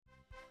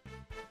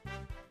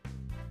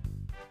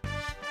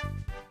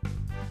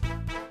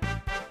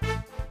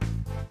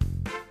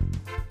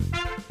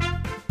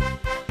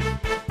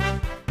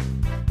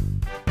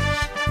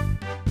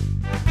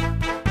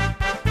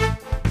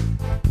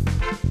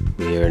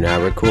We're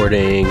now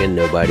recording and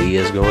nobody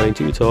is going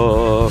to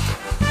talk.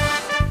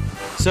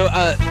 So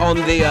on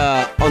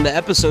the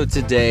episode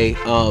today,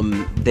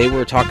 they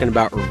were talking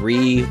about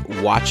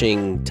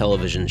re-watching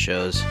television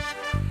shows.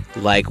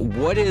 Like,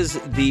 what's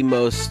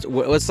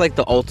like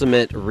the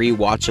ultimate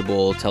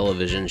re-watchable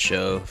television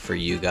show for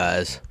you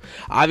guys?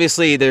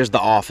 Obviously, there's The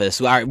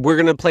Office. We're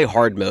gonna play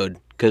hard mode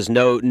because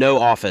no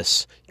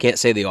Office. Can't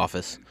say The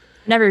Office.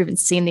 Never even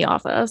seen The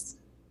Office.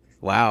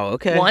 Wow.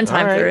 Okay. One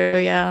time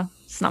through, yeah.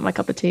 It's not my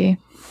cup of tea.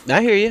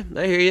 I hear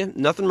you.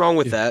 Nothing wrong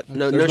with that.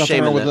 No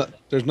shame in that.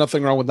 There's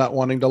nothing wrong with not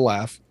wanting to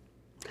laugh.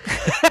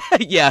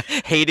 Yeah,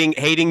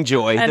 hating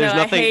joy. I know, There's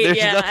nothing.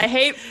 I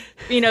hate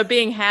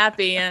being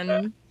happy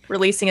and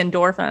releasing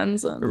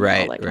endorphins and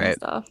all that kind of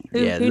stuff.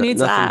 Who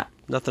needs that?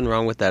 Nothing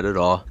wrong with that at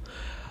all.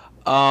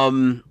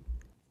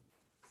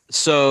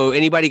 So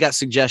anybody got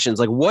suggestions?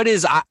 Like, what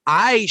is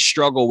I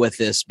struggle with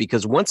this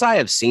because once I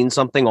have seen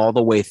something all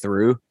the way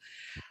through,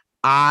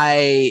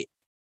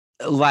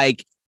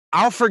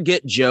 I'll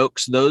forget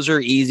jokes. Those are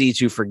easy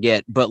to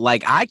forget, but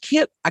like I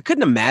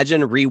couldn't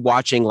imagine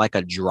rewatching like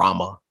a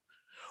drama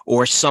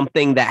or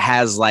something that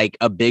has like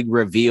a big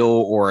reveal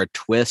or a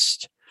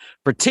twist,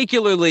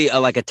 particularly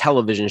like a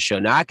television show.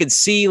 Now I could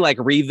see like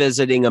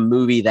revisiting a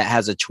movie that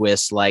has a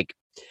twist like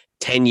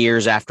 10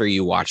 years after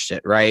you watched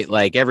it, right?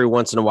 Like every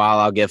once in a while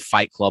I'll give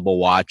Fight Club a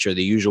watch or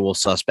The Usual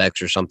Suspects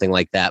or something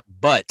like that.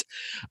 But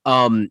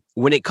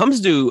when it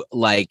comes to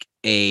like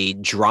a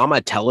drama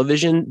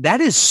television,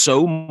 that is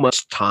so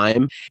much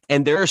time.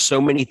 And there are so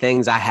many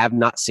things I have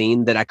not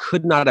seen that I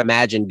could not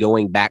imagine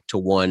going back to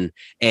one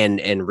and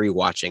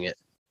rewatching it.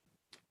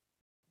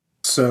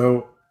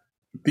 So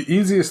the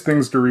easiest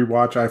things to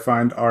rewatch, I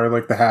find, are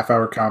like the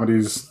half-hour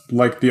comedies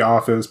like The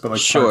Office, but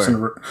like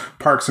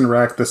Parks and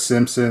Rec, The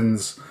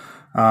Simpsons,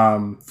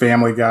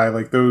 Family Guy,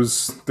 like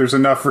those. There's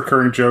enough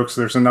recurring jokes.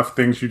 There's enough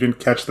things you didn't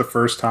catch the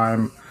first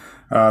time.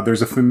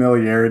 There's a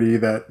familiarity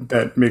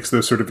that makes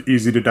those sort of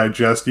easy to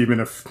digest,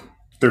 even if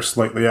they're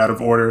slightly out of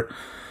order.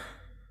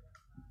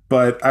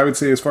 But I would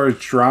say as far as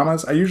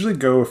dramas, I usually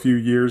go a few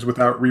years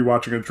without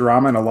rewatching a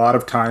drama, and a lot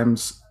of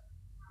times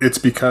it's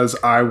because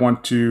I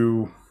want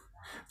to,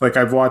 like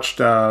I've watched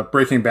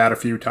Breaking Bad a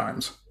few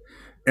times,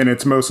 and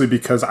it's mostly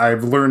because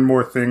I've learned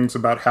more things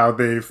about how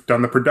they've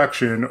done the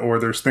production, or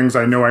there's things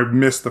I know I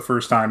missed the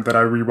first time that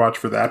I rewatch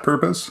for that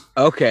purpose.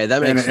 Okay,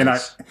 that makes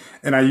sense.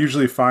 And I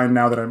usually find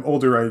now that I'm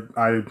older,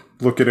 I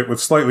look at it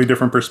with slightly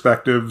different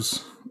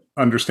perspectives,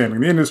 understanding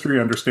the industry,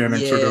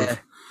 sort of,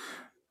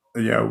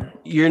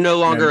 You're no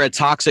longer a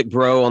toxic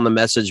bro on the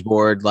message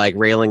board, like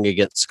railing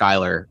against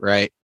Skylar,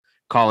 right?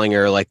 Calling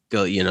her like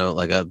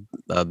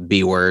a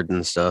B word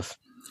and stuff.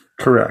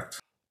 Correct.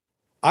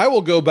 I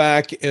will go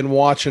back and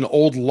watch an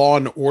old Law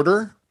and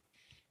Order,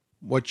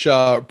 which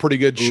pretty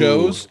good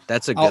shows.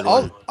 That's a good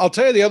one. I'll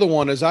tell you the other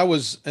one is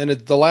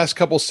the last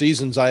couple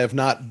seasons I have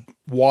not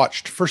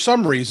watched for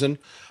some reason,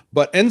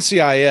 but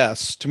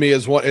NCIS to me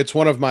is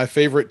one of my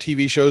favorite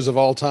TV shows of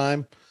all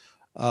time.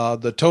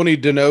 The Tony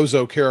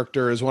DiNozzo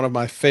character is one of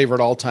my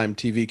favorite all-time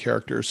TV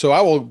characters. So I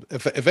will,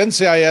 if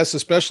NCIS,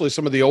 especially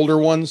some of the older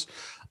ones,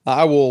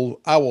 I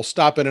will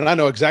stop in, and I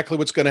know exactly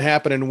what's going to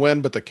happen and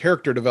when, but the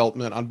character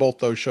development on both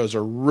those shows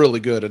are really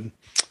good, and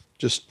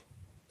just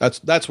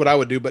that's what I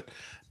would do. But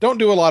don't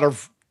do a lot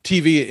of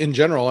TV in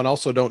general, and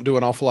also don't do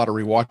an awful lot of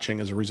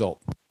rewatching as a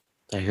result.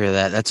 I hear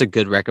that. That's a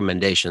good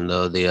recommendation,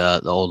 though. The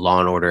old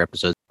Law and Order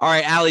episodes. All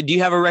right, Allie, do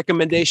you have a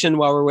recommendation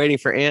while we're waiting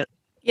for Ant?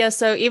 Yeah,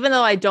 so even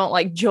though I don't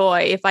like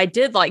Joy, if I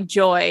did like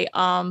Joy,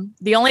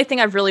 the only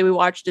thing I've really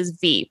rewatched is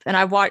Veep, and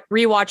I've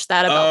rewatched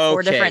that about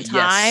 4 different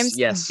times.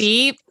 Yes.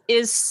 Veep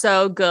is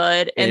so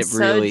good and so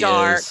really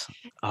dark. Is.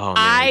 Oh, man.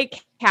 I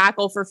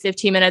cackle for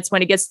 15 minutes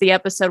when he gets to the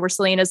episode where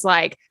Selena's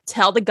like,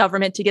 "Tell the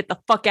government to get the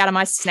fuck out of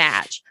my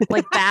snatch."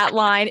 Like that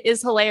line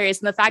is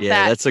hilarious, and the fact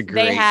that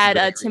they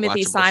had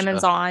Timothy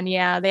Simons on.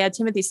 Yeah, they had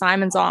Timothy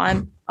Simons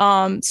on.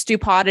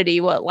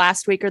 Stupodity,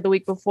 last week or the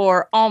week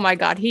before? Oh my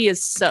god, he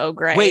is so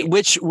great. Wait,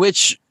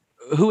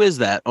 who is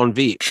that on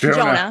Veep?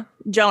 Jonah.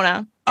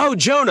 Oh,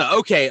 Jonah.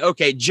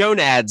 Okay.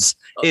 Jonads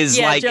is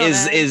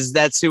is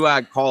that's who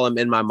I call him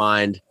in my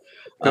mind.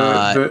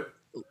 I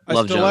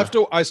still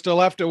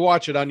have to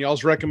watch it on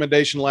y'all's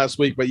recommendation last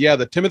week, but yeah,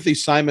 the Timothy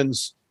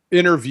Simons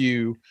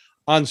interview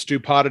on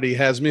Stupodity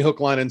has me hook,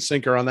 line, and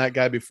sinker on that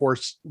guy before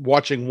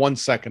watching 1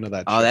 second of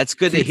that. Oh, that's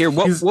good to hear.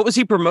 What was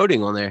he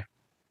promoting on there?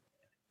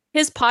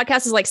 His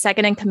podcast is like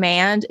Second in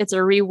Command. It's a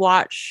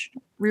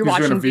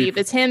rewatching Veep.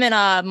 It's him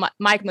and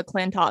Mike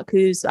McClintock,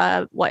 who's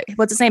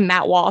what's his name?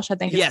 Matt Walsh, I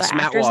think. Yes, is the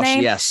Matt actor's Walsh.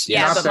 name. Yes.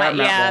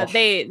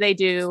 They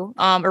do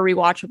a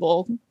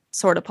rewatchable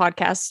sort of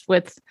podcast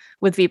with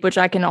Veep, which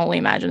I can only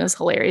imagine is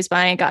hilarious. But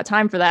I ain't got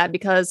time for that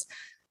because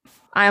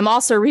I am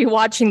also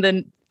rewatching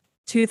the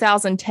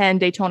 2010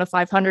 Daytona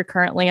 500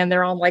 currently, and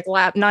they're on like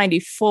lap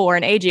 94,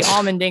 and AJ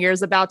Allmendinger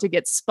is about to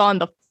get spun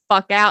the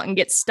fuck out and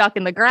get stuck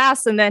in the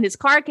grass, and then his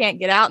car can't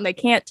get out, and they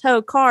can't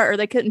tow car, or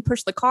they couldn't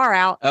push the car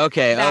out.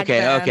 Okay.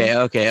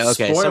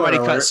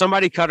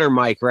 Somebody cut her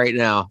mic right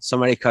now.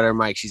 Somebody cut her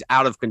mic. She's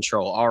out of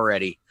control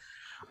already.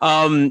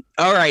 All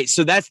right.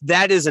 So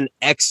that is an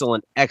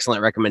excellent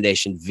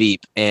recommendation,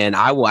 Veep. And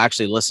I will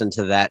actually listen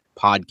to that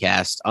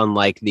podcast,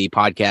 unlike the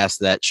podcast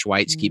that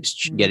Schweitz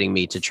keeps getting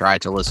me to try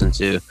to listen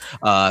to,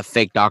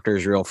 Fake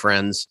Doctors, Real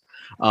Friends,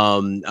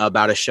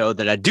 about a show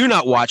that I do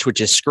not watch,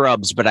 which is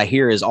Scrubs, but I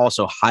hear is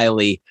also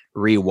highly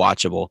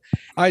rewatchable.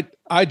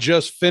 I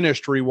just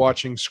finished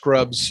rewatching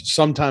Scrubs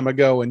some time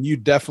ago, and you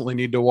definitely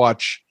need to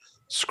watch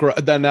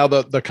Scrubs. Now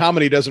the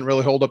comedy doesn't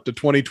really hold up to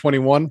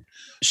 2021.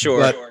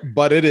 Sure.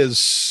 But it is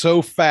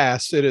so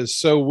fast. It is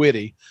so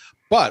witty.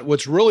 But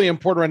what's really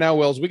important right now,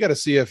 Will, is we got to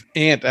see if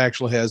Ant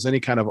actually has any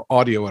kind of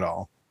audio at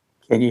all.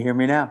 Can you hear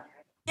me now?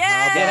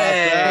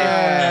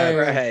 Yeah.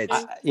 Right.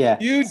 Yeah.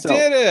 You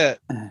did it.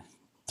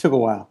 Took a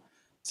while.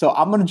 So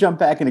I'm going to jump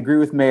back and agree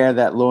with Mayor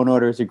that Law &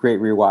 Order is a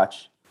great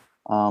rewatch.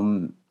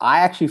 I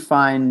actually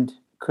find,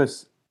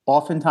 because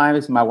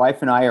oftentimes my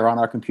wife and I are on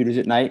our computers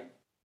at night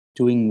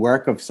doing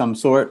work of some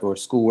sort or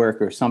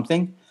schoolwork or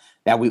something,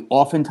 that we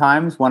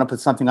oftentimes want to put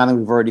something on that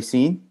we've already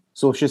seen.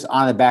 So it's just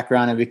on the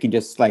background and we can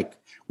just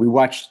we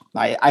watched,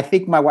 I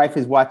think my wife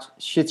has watched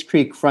Schitt's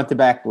Creek front to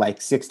back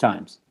 6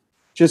 times.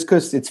 Just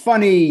because it's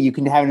funny, you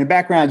can have it in the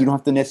background. You don't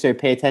have to necessarily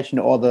pay attention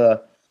to all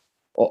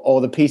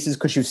the pieces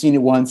because you've seen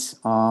it once.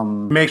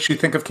 Makes you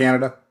think of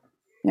Canada.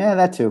 Yeah,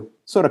 that too.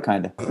 Sort of,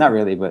 kind of. Not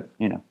really, but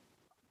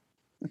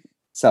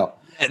So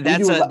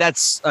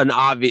that's an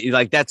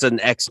obvious, that's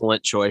an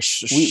excellent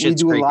choice. We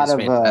do a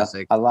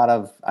lot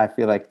of I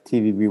feel like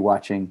TV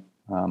rewatching,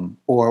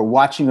 or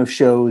watching of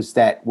shows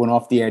that went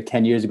off the air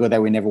 10 years ago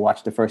that we never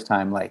watched the first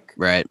time, like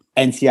right.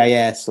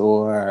 NCIS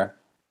or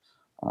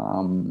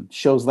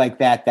shows like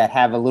that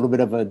have a little bit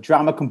of a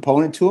drama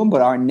component to them,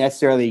 but aren't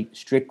necessarily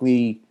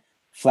strictly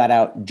flat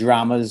out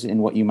dramas in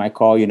what you might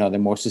call, they're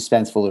more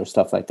suspenseful or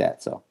stuff like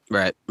that. So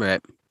right.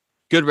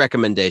 Good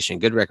recommendation.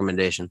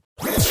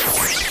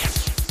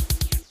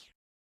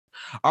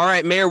 All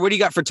right, Mayor, what do you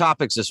got for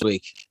topics this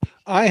week?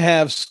 I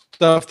have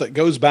stuff that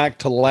goes back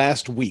to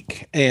last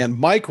week. And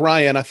Mike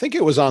Ryan, I think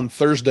it was on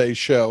Thursday's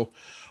show,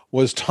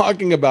 was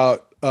talking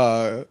about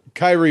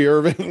Kyrie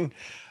Irving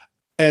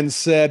and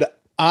said,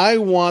 I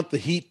want the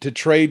Heat to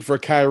trade for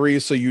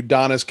Kyrie so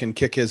Udonis can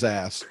kick his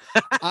ass.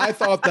 I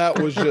thought that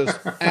was just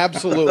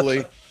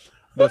absolutely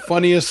the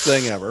funniest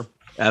thing ever.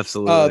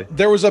 Absolutely.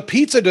 There was a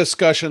pizza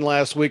discussion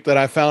last week that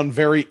I found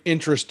very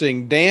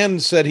interesting. Dan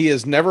said he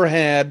has never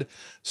had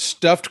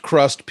stuffed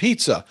crust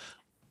pizza.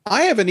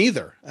 I haven't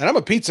either, and I'm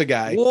a pizza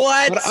guy.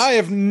 What? But I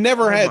have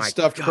never had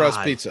stuffed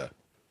crust pizza.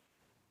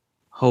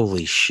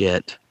 Holy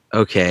shit.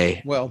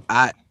 Okay. Well,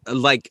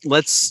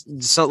 let's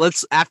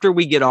after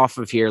we get off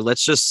of here,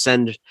 let's just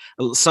send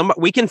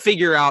we can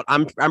figure out.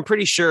 I'm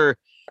pretty sure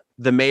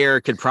the mayor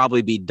could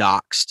probably be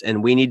doxxed,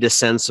 and we need to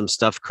send some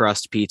stuffed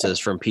crust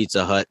pizzas from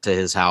Pizza Hut to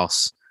his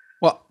house.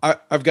 Well,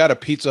 I've got a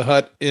Pizza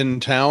Hut in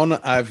town.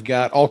 I've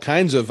got all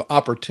kinds of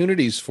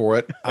opportunities for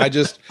it. I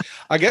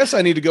guess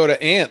I need to go to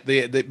Ant,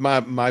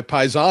 my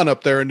paisan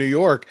up there in New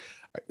York.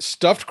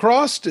 Stuffed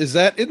crust,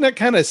 isn't that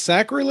kind of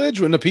sacrilege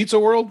in the pizza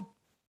world?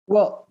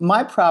 Well,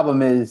 my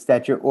problem is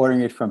that you're ordering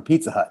it from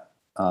Pizza Hut,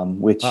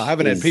 which I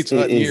haven't had Pizza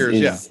Hut in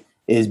years.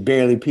 Is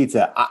barely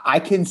pizza.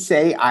 I can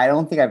say I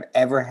don't think I've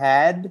ever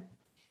had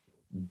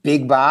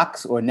big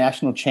box or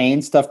national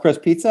chain stuffed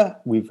crust pizza.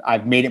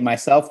 I've made it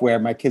myself where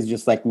my kids are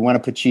just like, we want to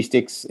put cheese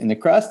sticks in the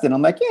crust, and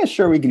I'm like, yeah,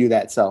 sure, we can do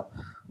that. So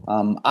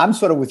I'm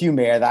sort of with you,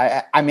 Mayor.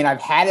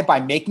 I've had it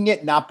by making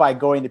it, not by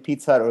going to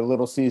Pizza Hut or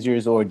Little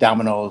Caesars or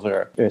Domino's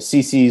or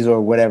CC's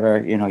or whatever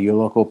your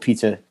local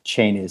pizza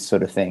chain is,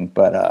 sort of thing.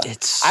 But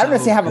I don't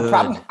necessarily have a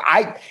problem.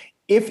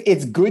 If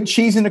it's good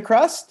cheese in the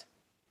crust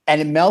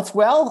and it melts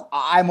well,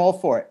 I'm all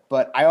for it.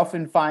 But I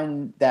often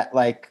find that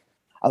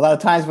a lot of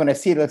times when I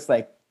see it, it looks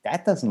like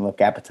that doesn't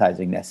look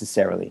appetizing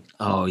necessarily.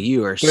 Oh,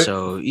 you are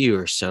so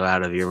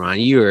out of your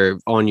mind. You are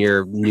on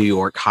your New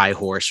York high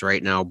horse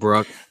right now,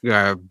 Brooke.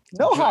 No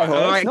high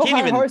horse. I don't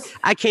even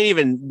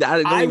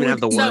have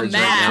the words right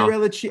now. I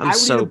would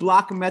eat a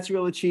block of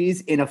mozzarella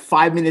cheese in a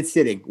 5-minute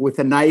sitting with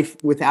a knife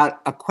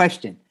without a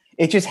question.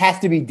 It just has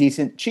to be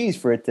decent cheese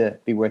for it to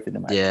be worth it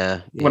in my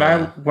Yeah. When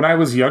I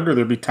was younger,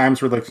 there'd be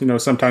times where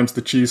sometimes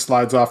the cheese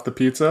slides off the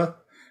pizza.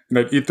 And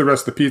I'd eat the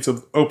rest of the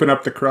pizza, open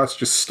up the crust,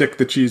 just stick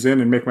the cheese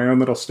in, and make my own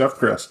little stuffed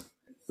crust.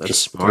 That's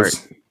smart.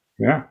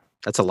 Yeah.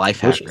 That's a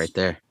life hack right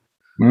there.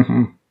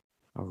 Mm-hmm.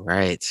 All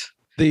right.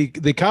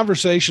 The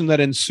conversation that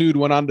ensued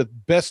went on to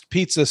best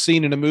pizza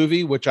scene in a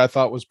movie, which I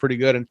thought was pretty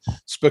good. And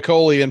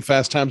Spicoli in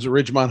Fast Times at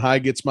Ridgemont High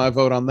gets my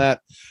vote on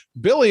that.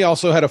 Billy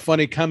also had a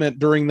funny comment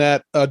during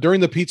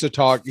the pizza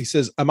talk. He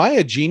says, "Am I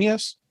a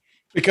genius?"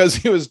 Because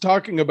he was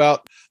talking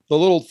about the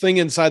little thing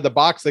inside the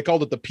box. They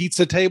called it the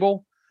pizza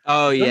table.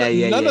 Oh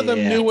yeah, None of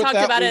them knew what that was.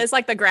 Talked about it as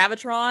like the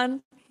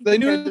Gravitron. They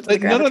knew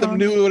none of them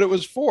knew what it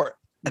was for.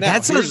 Now,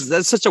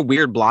 that's such a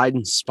weird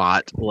blind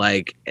spot.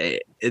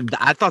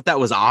 I thought that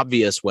was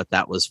obvious what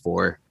that was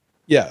for.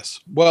 Yes.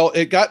 Well,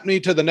 it got me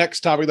to the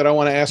next topic that I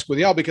want to ask with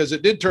y'all, because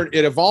it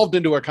evolved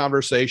into a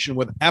conversation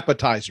with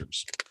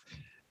appetizers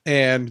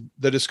and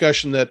the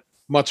discussion that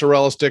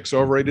mozzarella sticks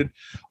overrated,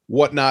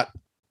 whatnot.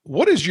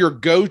 what is your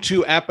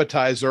go-to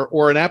appetizer,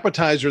 or an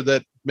appetizer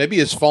that maybe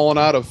has fallen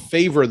out of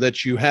favor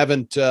that you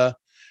haven't had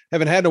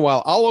in a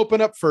while? I'll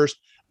open up first.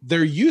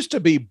 There used to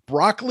be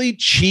broccoli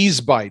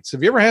cheese bites.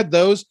 Have you ever had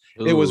those?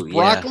 Ooh, it was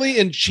broccoli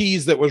and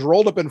cheese that was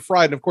rolled up and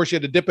fried. And of course, you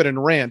had to dip it in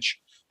ranch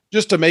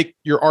just to make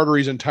your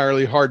arteries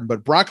entirely hardened.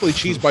 But broccoli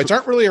cheese bites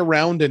aren't really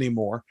around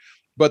anymore.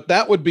 But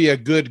that would be a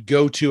good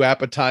go-to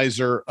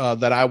appetizer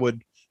that I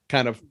would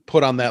kind of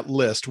put on that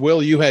list.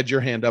 Will, you had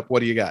your hand up. What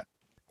do you got?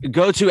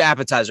 Go-to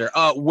appetizer,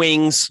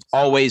 wings,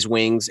 always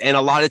wings. And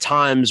a lot of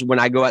times when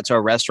I go out to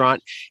a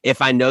restaurant,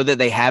 if I know that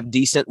they have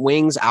decent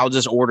wings, I'll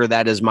just order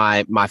that as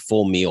my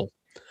full meal.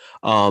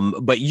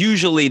 But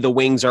usually the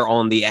wings are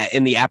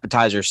in the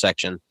appetizer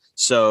section.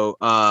 So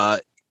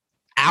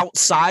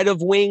outside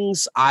of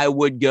wings, I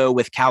would go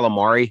with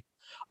calamari.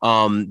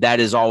 That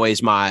is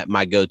always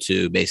my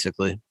go-to,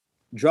 basically.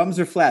 Drums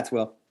or flats,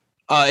 Will?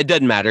 It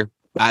doesn't matter.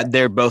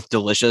 They're both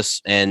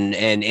delicious, and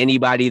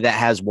anybody that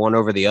has one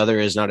over the other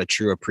is not a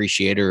true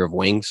appreciator of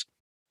wings.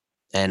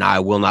 And I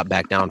will not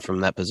back down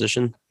from that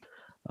position.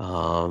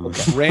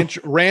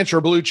 Ranch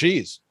or blue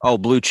cheese? Oh,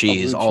 blue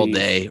cheese all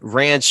day.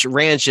 Ranch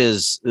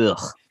is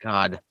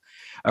God.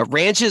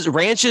 Ranch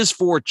is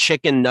for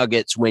chicken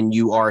nuggets when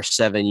you are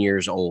 7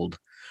 years old.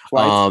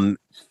 Schweitz?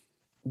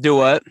 Do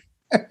what?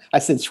 I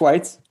said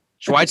Schweitz.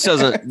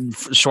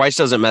 Schweitz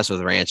doesn't mess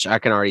with ranch. I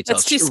can already tell.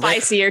 It's too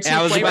spicy or too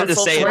I was about to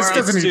say Schweitz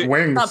doesn't eat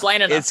wings. Not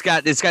bland enough.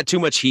 It's got too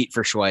much heat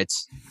for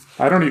Schweitz.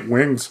 I don't eat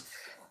wings.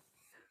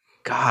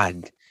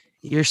 God,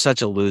 you're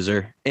such a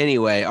loser.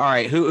 Anyway, all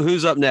right.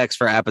 Who's up next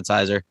for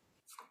appetizer?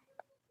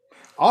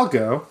 I'll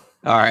go.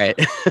 All right.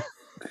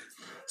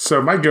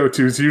 So my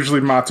go-to is usually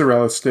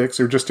mozzarella sticks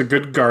or just a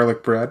good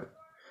garlic bread.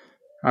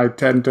 I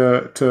tend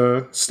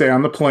to stay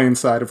on the plain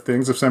side of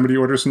things. If somebody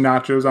orders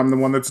nachos, I'm the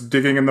one that's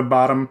digging in the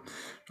bottom.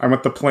 I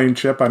want the plain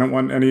chip. I don't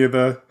want any of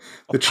the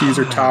cheese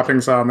or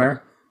toppings on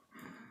there.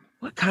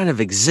 What kind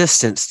of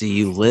existence do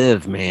you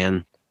live,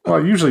 man? Well,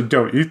 I usually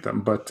don't eat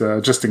them, but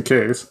just in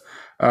case.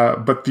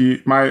 But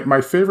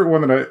my favorite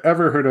one that I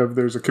ever heard of,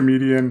 there's a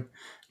comedian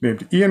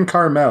named Ian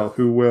Carmel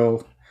who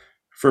will,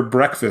 for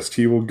breakfast,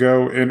 he will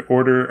go and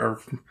order a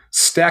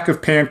stack of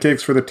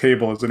pancakes for the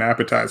table as an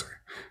appetizer.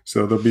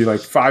 So there'll be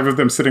like 5 of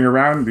them sitting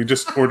around. He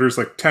just orders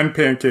like 10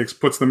 pancakes,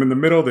 puts them in the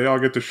middle. They all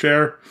get to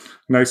share,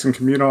 nice and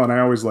communal. And I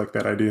always like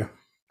that idea.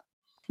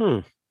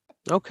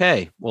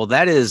 Okay. Well,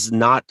 that is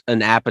not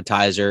an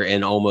appetizer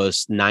in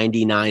almost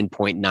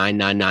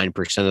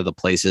 99.999% of the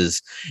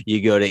places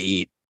you go to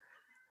eat.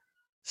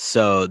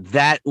 So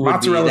that would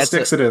mozzarella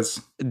sticks. It is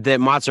the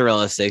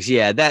mozzarella sticks.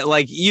 Yeah. That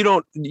like,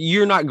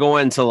 you're not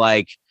going to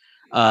like,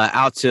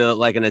 out to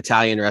like an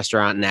Italian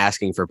restaurant and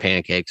asking for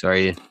pancakes, are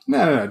you?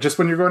 No. Just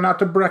when you're going out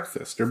to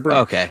breakfast or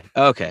brunch.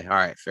 Okay. All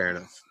right. Fair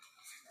enough.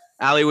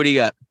 Allie, what do you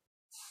got?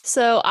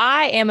 So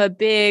I am a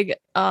big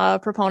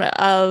proponent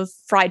of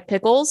fried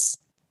pickles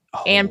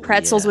and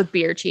pretzels with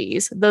beer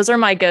cheese. Those are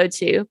my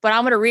go-to. But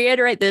I'm going to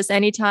reiterate this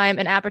anytime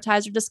an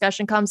appetizer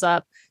discussion comes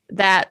up,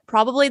 that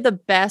probably the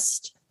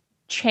best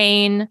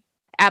chain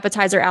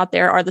appetizer out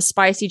there are the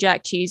spicy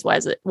jack cheese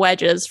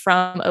wedges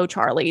from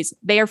O'Charlie's.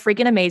 They are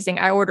freaking amazing.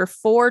 I order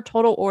 4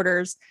 total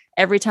orders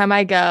every time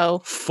I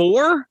go.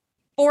 4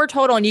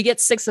 total, and you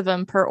get 6 of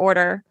them per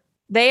order.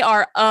 They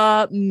are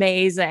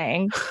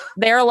amazing.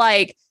 They're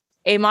like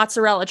a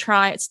mozzarella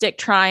stick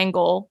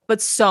triangle, but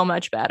so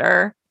much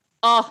better.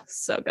 Oh,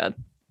 so good.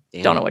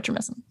 Damn. Don't know what you're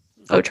missing.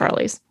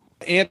 O'Charlie's.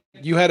 And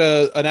you had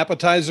an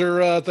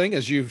appetizer thing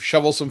as you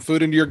shovel some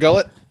food into your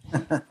gullet?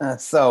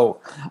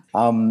 So,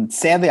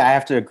 sadly, I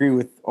have to agree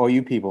with all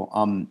you people.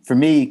 For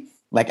me,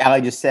 like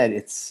Ali just said,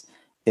 it's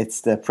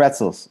the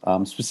pretzels,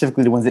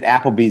 specifically the ones at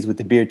Applebee's with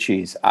the beer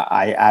cheese.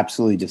 I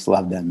absolutely just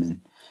love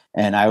them,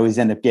 and I always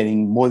end up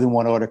getting more than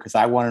one order because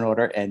I want an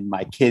order, and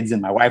my kids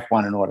and my wife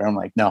want an order. I'm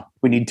like, no,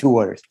 we need 2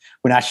 orders.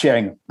 We're not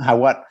sharing them. I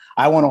want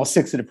all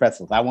 6 of the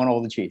pretzels. I want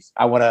all the cheese.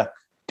 I want to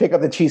pick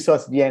up the cheese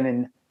sauce at the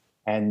end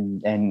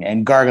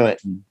and gargle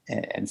it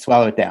and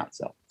swallow it down.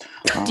 So,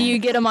 do you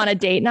get them on a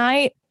date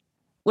night?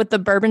 With the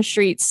Bourbon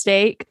Street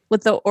steak,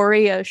 with the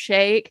Oreo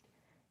shake,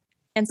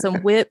 and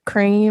some whipped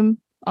cream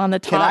on the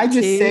top. Can I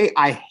just say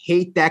I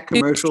hate that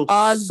commercial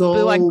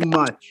so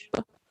much.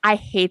 I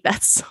hate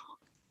that so.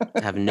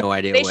 I have no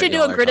idea. They should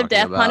do a grid of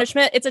death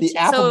punishment. It's the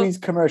Applebee's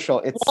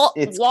commercial.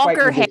 It's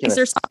Walker Hayes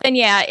or something.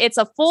 Yeah, it's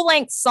a full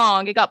length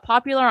song. It got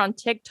popular on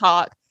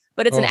TikTok,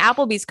 but it's an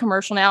Applebee's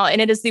commercial now,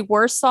 and it is the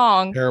worst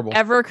song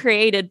ever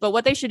created. But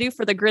what they should do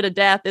for the grid of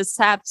death is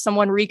have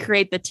someone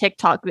recreate the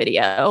TikTok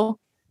video.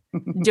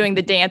 Doing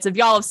the dance. If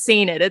y'all have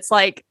seen it, it's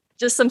like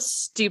just some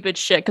stupid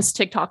shit because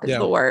TikTok is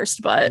the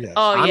worst. But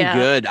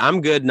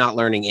I'm good not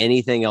learning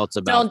anything else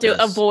about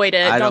avoid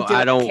it. I don't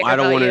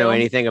want to know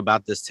anything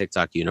about this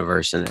TikTok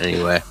universe in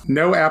any way.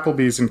 No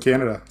Applebee's in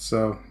Canada,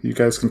 so you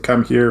guys can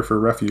come here for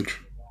refuge.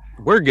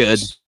 We're good.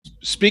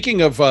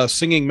 Speaking of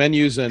singing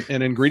menus and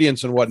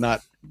ingredients and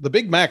whatnot, the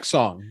Big Mac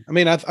song. I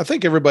mean, I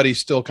think everybody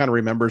still kind of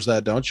remembers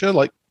that, don't you?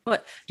 Like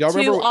What? Do y'all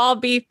remember? All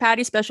beef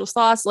patty, special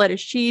sauce,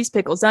 lettuce, cheese,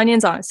 pickles,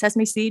 onions on a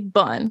sesame seed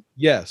bun.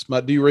 Yes,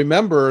 but do you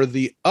remember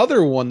the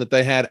other one that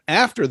they had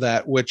after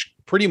that, which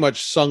pretty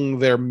much sung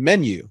their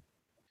menu?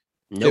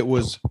 Nope. It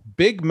was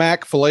Big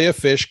Mac, filet of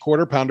fish,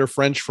 quarter pounder,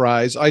 French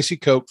fries, icy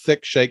Coke,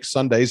 thick shake,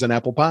 sundaes, and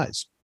apple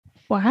pies.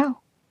 Wow.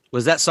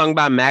 Was that sung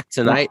by Mac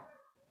Tonight?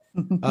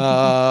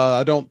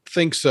 I don't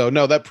think so.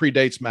 No, that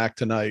predates Mac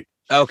Tonight.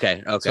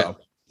 Okay. So,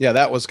 yeah,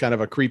 that was kind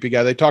of a creepy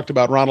guy. They talked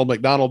about Ronald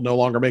McDonald no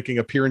longer making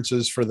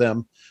appearances for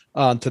them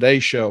on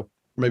today's show.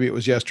 Maybe it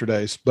was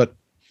yesterday's, but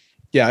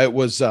yeah, it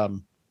was.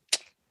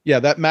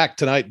 That Mac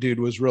Tonight dude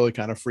was really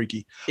kind of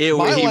freaky. He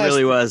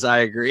really was. I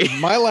agree.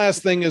 My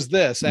last thing is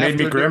this: made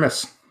me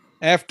grimace.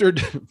 After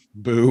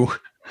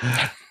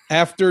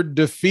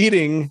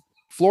defeating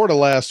Florida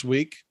last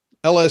week,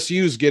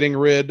 LSU's getting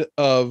rid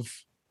of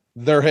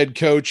their head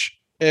coach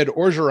Ed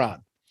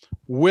Orgeron.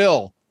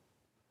 Will,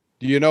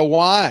 do you know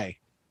why?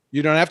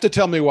 You don't have to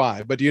tell me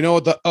why, but do you know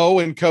what the O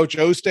in Coach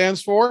O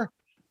stands for?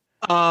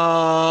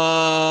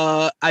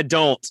 I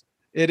don't.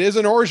 It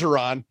isn't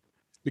Orgeron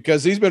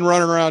because he's been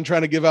running around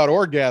trying to give out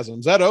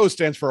orgasms. That O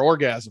stands for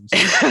orgasms.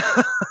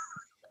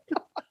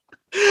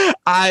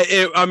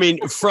 I mean,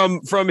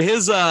 from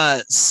his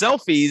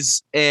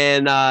selfies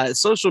and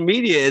social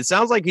media, it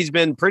sounds like he's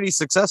been pretty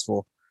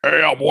successful.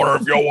 Hey, I wonder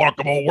if y'all want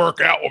to come on work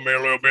out with me a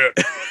little bit.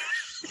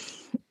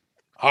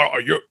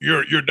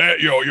 Your dad,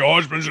 your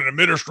husband's an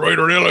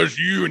administrator at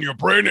LSU, and you're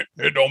pregnant.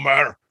 It don't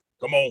matter.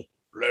 Come on,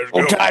 let's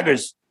go.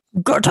 Tigers!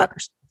 Go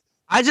Tigers!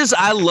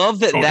 I love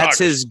that. Go That's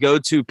Tigers. his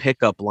go-to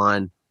pickup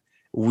line.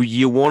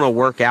 You want to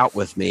work out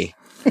with me?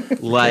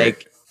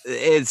 Like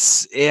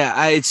it's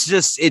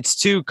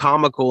too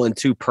comical and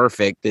too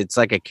perfect. It's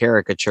like a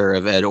caricature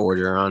of Ed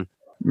Orgeron.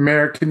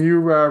 Mayor, can you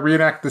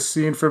reenact the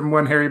scene from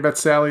When Harry Met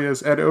Sally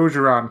as Ed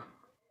Orgeron?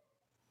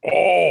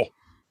 Oh.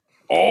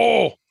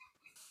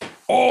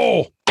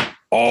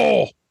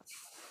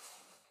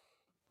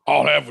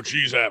 I'll have what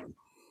she's having.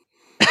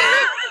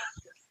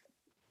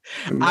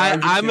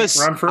 I'm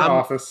run for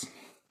office.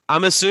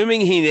 I'm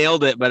assuming he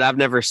nailed it, but I've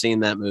never seen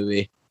that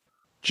movie.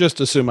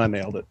 Just assume I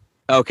nailed it.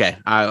 Okay,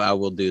 I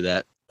will do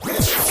that.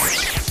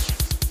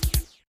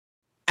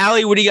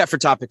 Allie, what do you got for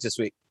topics this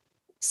week?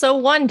 So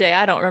one day,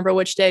 I don't remember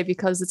which day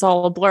because it's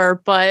all a blur,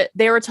 but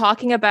they were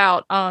talking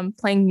about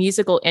playing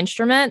musical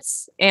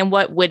instruments and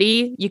what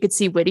you could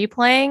see Whitty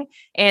playing.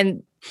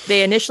 And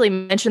they initially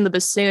mentioned the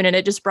bassoon, and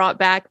it just brought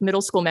back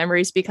middle school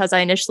memories because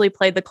I initially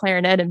played the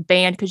clarinet in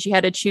band because you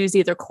had to choose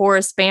either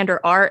chorus, band, or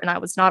art. And I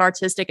was not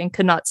artistic and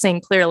could not sing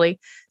clearly.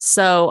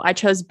 So I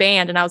chose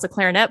band and I was a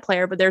clarinet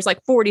player, but there's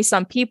like 40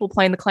 some people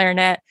playing the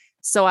clarinet.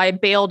 So I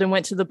bailed and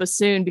went to the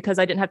bassoon because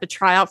I didn't have to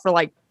try out for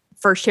like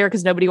first year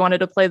because nobody wanted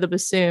to play the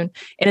bassoon.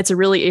 And it's a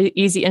really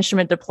easy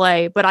instrument to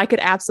play, but I could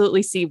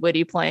absolutely see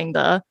Whitty playing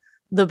the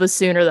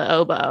bassoon or the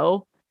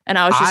oboe. And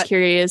I was just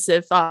curious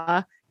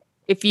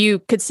if you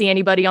could see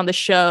anybody on the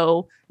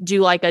show do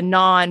like a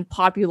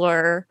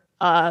non-popular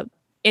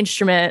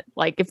instrument,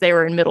 like if they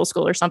were in middle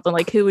school or something,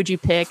 like who would you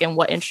pick and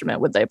what instrument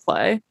would they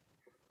play?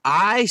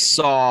 I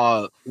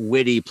saw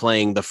Whitty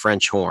playing the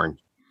French horn.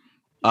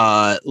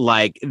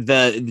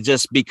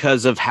 Just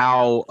because of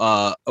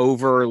how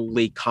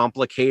overly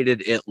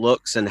complicated it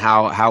looks and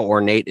how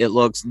ornate it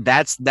looks.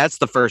 That's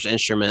the first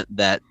instrument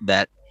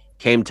that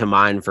came to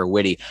mind for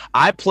Whitty.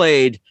 I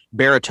played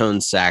baritone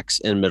sax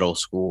in middle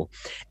school,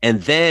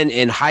 and then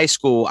in high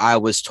school I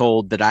was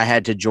told that I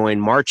had to join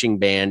marching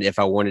band if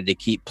I wanted to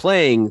keep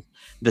playing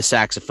the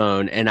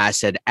saxophone, and I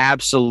said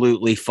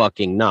absolutely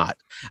fucking not.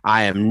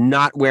 I am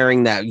not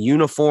wearing that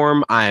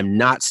uniform. I am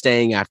not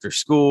staying after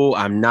school.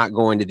 I'm not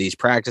going to these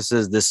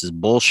practices. This is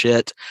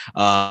bullshit.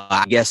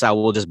 I guess I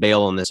will just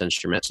bail on this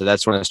instrument. So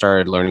that's when I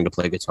started learning to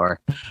play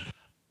guitar.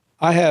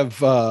 I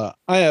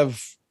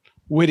have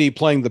Whitty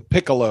playing the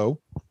piccolo.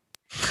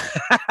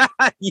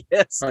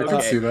 Yes. I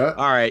can see that.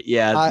 All right.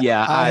 Yeah.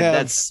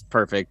 That's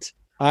perfect.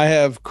 I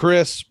have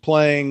Chris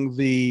playing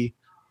the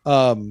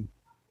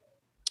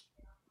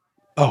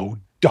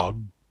trombone.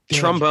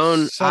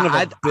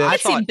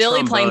 I've seen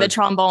Billy playing the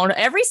trombone.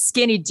 Every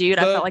skinny dude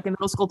I felt like in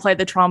middle school played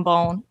the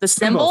trombone. The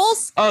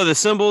cymbals? Oh, the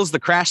cymbals, the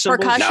crash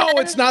cymbals. Percussion?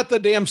 No, it's not the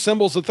damn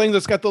cymbals. The thing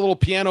that's got the little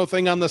piano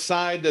thing on the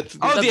side. That's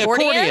the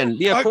accordion.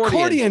 The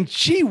accordion.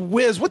 Gee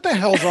whiz. What the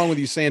hell's wrong with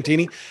you,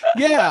 Santini?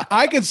 Yeah,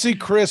 I could see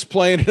Chris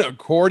playing an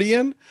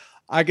accordion.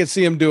 I could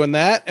see him doing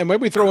that. And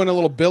maybe throw in a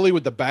little Billy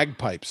with the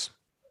bagpipes.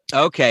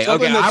 Okay.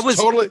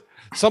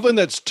 Something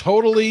that's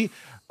totally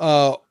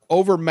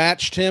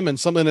overmatched him and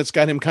something that's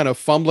got him kind of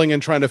fumbling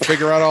and trying to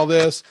figure out all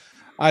this.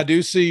 I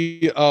do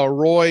see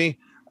Roy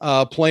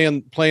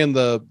playing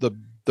the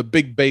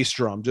big bass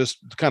drum, just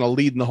kind of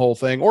leading the whole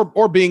thing,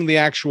 or being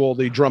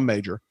the drum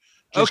major.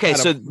 Okay,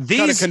 so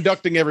kind of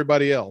conducting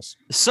everybody else.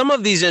 Some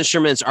of these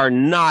instruments are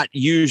not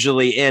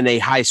usually in a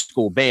high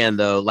school band,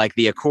 though, like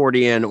the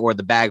accordion or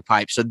the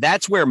bagpipe. So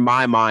that's where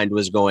my mind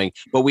was going.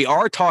 But we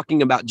are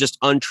talking about just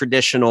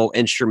untraditional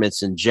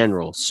instruments in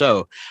general.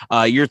 So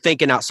you're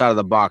thinking outside of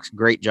the box.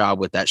 Great job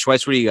with that.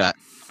 Schweitz, what do you got?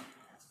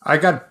 I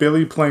got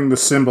Billy playing the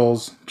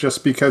cymbals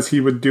just because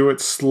he would do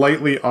it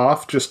slightly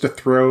off just to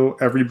throw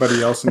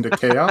everybody else into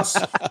chaos.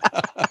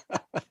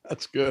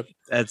 That's good.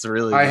 That's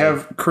really I good.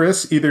 have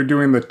Chris either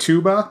doing the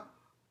tuba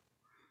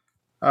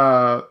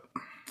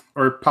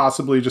or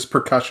possibly just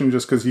percussion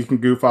just because he can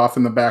goof off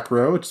in the back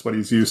row, which is what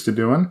he's used to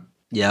doing.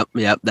 Yep,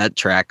 that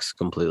tracks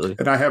completely.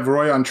 And I have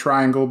Roy on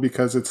triangle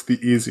because it's the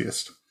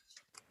easiest.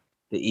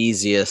 The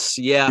easiest.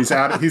 Yeah. He's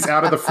out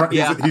of the front.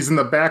 Yeah. He's in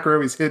the back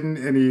row. He's hidden,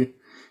 and he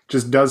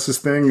just does his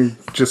thing and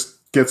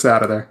just gets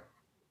out of there.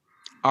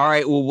 All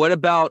right. Well, what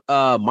about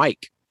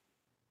Mike?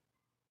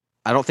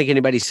 I don't think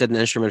anybody said an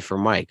instrument for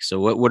Mike. So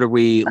what are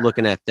we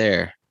looking at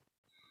there?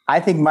 I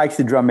think Mike's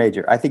the drum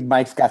major. I think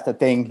Mike's got the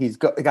thing. He's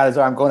got his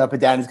arm going up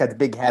and down. He's got the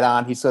big hat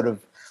on. He's sort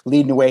of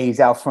leading the way. He's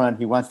out front.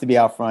 He wants to be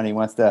out front. He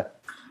wants to,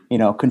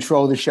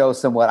 control the show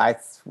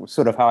somewhat.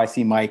 Sort of how I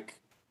see Mike.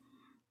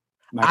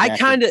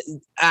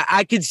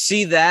 I could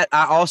see that.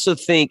 I also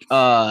think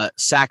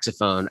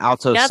saxophone,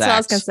 alto That's sax. what I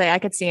was gonna say. I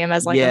could see him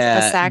as like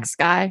a sax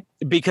guy.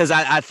 Because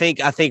I think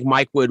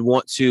Mike would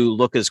want to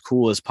look as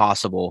cool as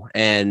possible,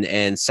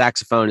 and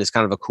saxophone is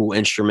kind of a cool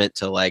instrument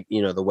to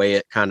the way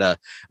it kind of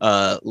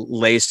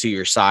lays to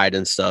your side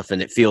and stuff,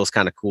 and it feels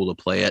kind of cool to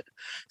play it.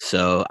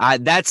 So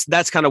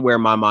that's kind of where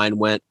my mind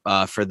went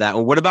for that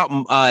one. What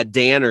about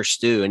Dan or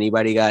Stu?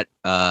 Anybody got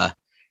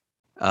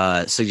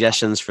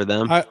suggestions for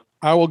them?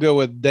 I will go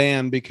with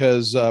Dan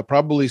because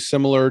probably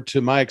similar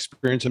to my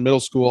experience in middle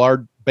school,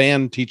 our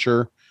band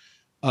teacher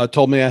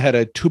told me I had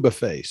a tuba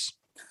face.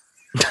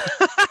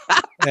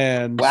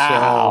 And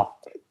wow.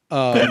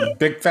 So,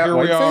 big fat here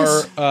white we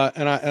are, face.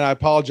 and I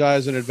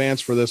apologize in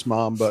advance for this,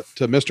 Mom, but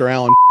to Mr.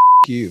 Allen,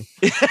 you.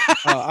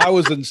 I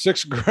was in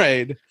 6th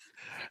grade,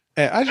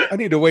 and I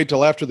need to wait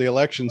till after the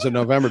elections in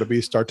November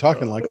to start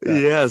talking like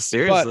that. Yeah,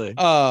 seriously.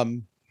 But,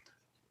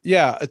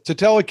 to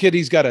tell a kid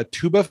he's got a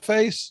tuba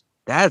face.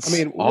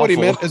 Awful. What he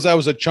meant is I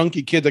was a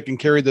chunky kid that can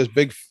carry this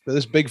big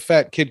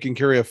fat kid can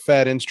carry a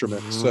fat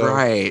instrument. So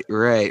right.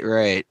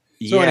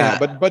 So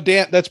anyhow, but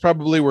Dan, that's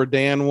probably where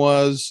Dan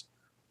was.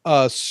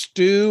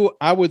 Stu,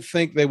 I would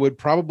think they would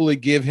probably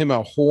give him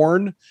a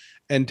horn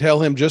and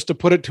tell him just to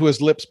put it to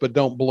his lips, but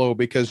don't blow,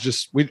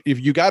 because if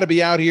you got to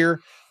be out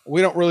here,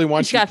 we don't really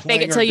want you. You got to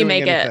fake it till you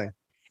make anything.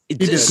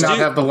 it. He does not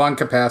have the lung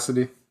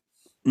capacity.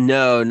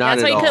 No, not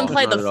That's at why all. he couldn't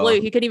play Not the at all.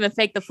 flute. He couldn't even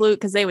fake the flute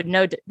because they would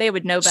know better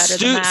than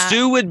that.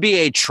 Stu would be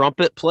a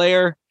trumpet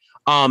player.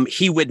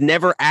 He would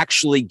never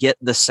actually get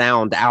the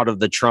sound out of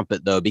the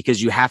trumpet, though,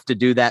 because you have to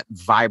do that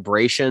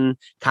vibration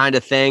kind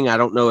of thing. I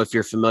don't know if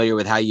you're familiar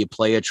with how you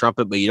play a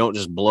trumpet, but you don't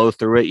just blow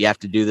through it. You have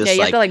to do this. Yeah,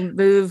 you have to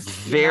move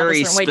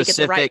very a certain way to get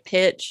the right specific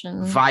pitch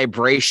and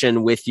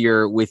vibration with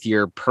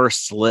your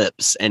pursed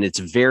lips, and it's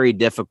very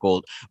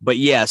difficult. But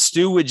yeah,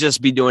 Stu would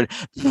just be doing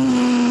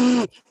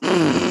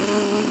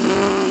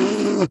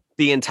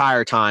the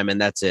entire time, and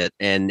that's it.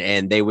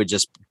 And they would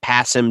just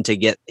pass him to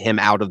get him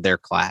out of their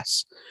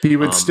class. He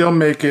would still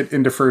make it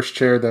into first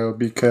chair though,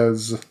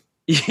 because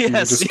he would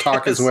just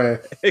talk his way.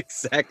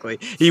 Exactly.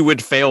 He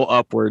would fail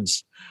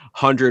upwards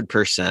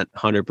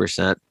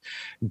 100%.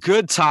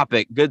 Good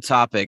topic.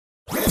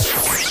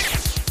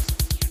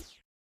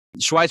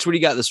 Schweitz, what do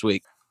you got this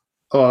week?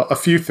 A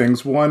few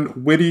things.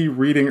 One, witty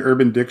reading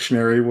Urban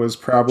Dictionary was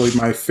probably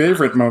my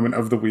favorite moment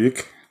of the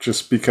week,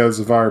 just because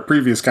of our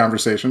previous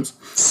conversations.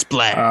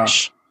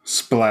 Splash.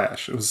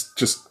 It was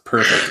just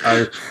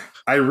perfect.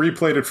 I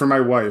replayed it for my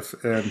wife,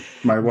 and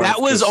my wife.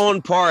 That was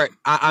on part.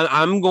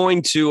 I'm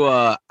going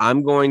to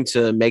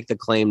make the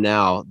claim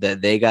now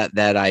that they got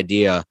that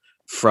idea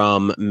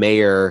from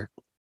Mayor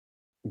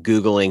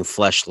Googling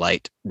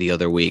fleshlight the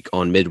other week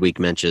on Midweek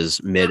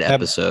Mentions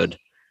mid-episode.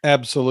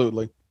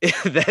 Absolutely.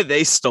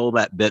 They stole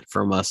that bit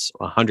from us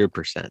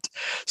 100%.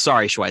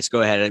 Sorry, Schweitz.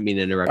 Go ahead. I didn't mean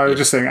to interrupt. I was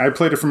just saying, I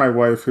played it for my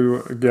wife,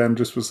 who again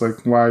just was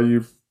like, "Why are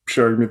you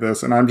showing me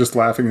this?" And I'm just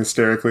laughing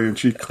hysterically, and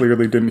she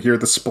clearly didn't hear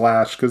the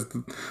splash, because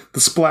the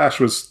splash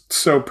was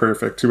so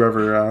perfect.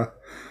 Whoever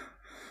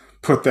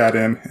put that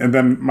in. And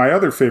then my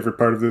other favorite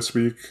part of this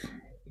week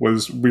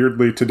was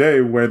weirdly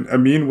today, when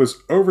Amin was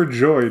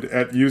overjoyed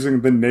at using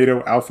the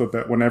NATO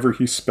alphabet whenever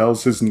he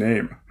spells his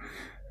name.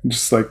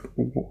 Just like,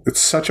 it's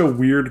such a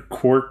weird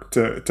quirk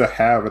to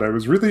have, and I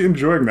was really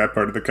enjoying that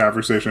part of the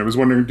conversation. I was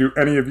wondering, do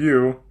any of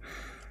you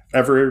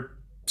ever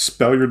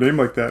spell your name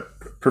like that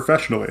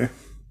professionally?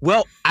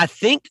 Well, I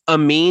think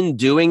Amin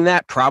doing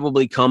that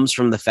probably comes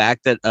from the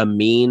fact that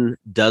Amin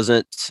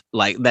doesn't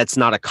that's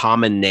not a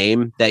common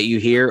name that you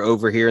hear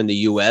over here in the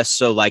US.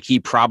 So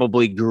he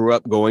probably grew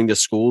up going to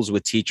schools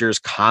with teachers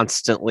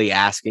constantly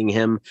asking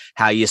him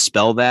how you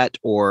spell that,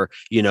 or,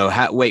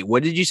 wait,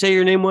 what did you say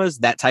your name was?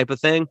 That type of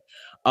thing.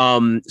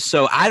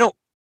 So I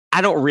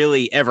don't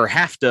really ever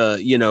have to,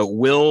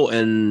 Will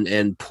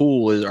and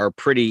Pool are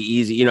pretty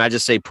easy. I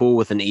just say Pool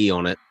with an E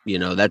on it.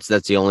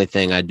 That's the only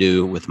thing I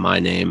do with my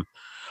name.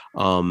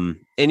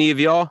 Any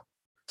of y'all?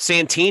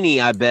 Santini,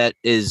 I bet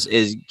is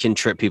can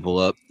trip people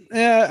up.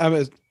 Yeah, I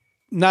mean,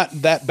 not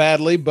that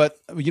badly, but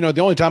the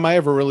only time I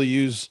ever really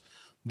use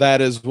that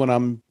is when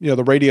I'm,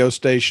 the radio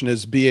station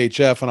is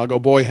BHF, and I'll go,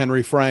 "Boy,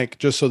 Henry Frank,"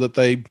 just so that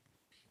they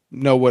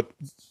know what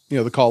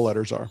the call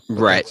letters are.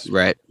 Right.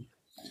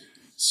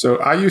 So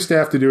I used to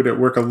have to do it at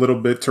work a little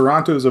bit.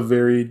 Toronto is a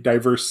very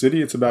diverse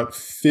city. It's about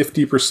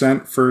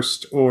 50%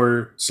 first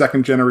or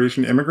second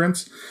generation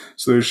immigrants.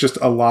 So there's just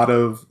a lot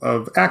of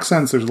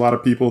accents. There's a lot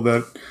of people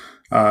that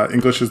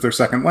English is their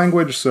second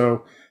language.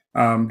 So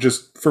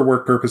just for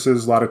work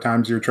purposes, a lot of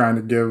times you're trying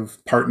to give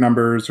part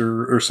numbers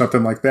or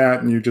something like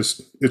that. And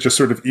it's just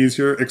sort of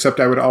easier, except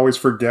I would always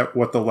forget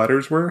what the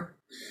letters were.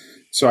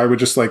 So I would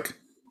just like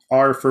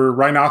R for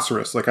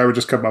rhinoceros. Like I would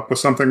just come up with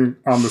something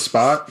on the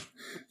spot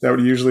that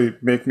would usually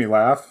make me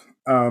laugh.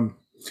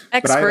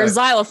 X for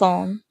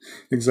xylophone.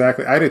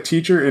 Exactly. I had a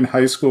teacher in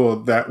high school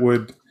that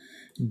would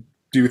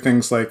do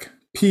things like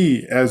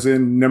P as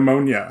in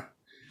pneumonia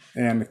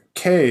and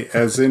K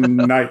as in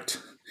night.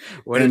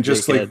 And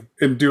just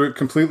and do it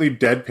completely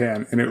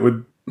deadpan.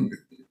 And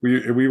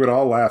we would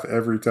all laugh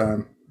every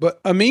time. But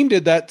Amin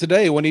did that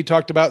today when he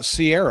talked about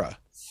Sierra.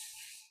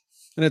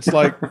 And it's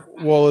like,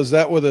 well, is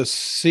that with a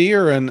C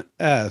or an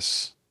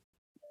S?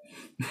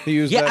 He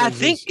used I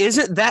think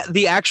isn't that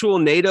the actual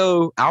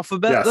NATO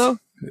alphabet though?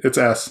 It's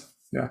S.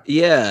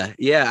 Yeah.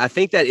 I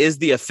think that is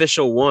the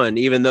official one,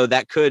 even though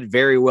that could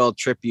very well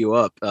trip you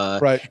up.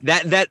 Right.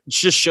 That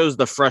just shows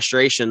the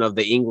frustration of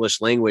the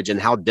English language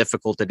and how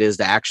difficult it is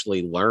to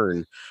actually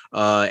learn,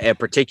 and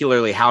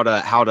particularly how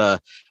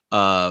to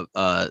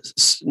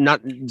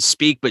not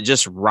speak, but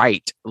just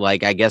write,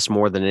 like, I guess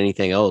more than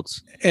anything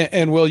else.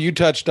 And Will, you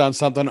touched on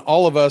something.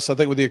 All of us, I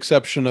think with the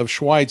exception of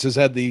Schweitz, has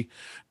had the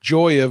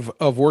joy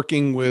of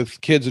working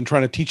with kids and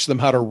trying to teach them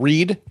how to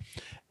read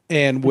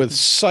and with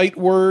sight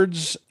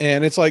words.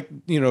 And it's like,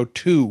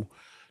 two.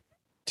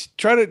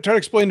 Try to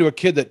explain to a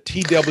kid that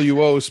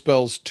TWO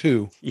spells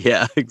two.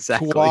 Yeah,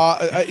 exactly.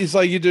 It's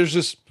like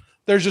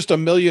there's just a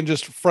million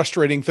just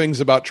frustrating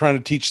things about trying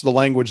to teach the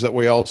language that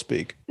we all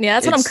speak. Yeah,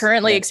 that's what I'm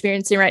currently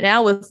experiencing right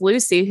now with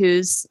Lucy,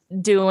 who's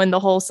doing the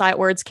whole sight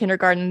words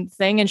kindergarten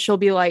thing. And she'll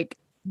be like,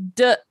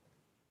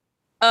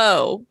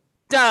 no,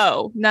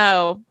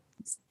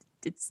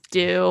 it's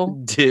do.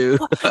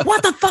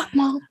 What the fuck,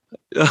 Mom?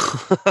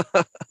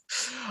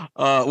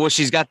 Well,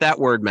 she's got that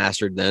word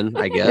mastered then,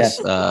 I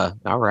guess.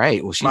 All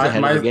right. Well, she's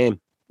ahead of the game.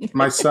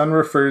 My son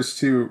refers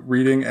to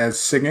reading as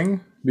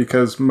singing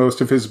because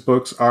most of his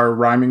books are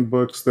rhyming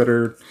books that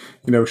are,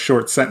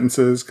 short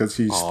sentences because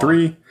he's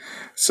 3.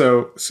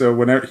 So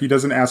whenever he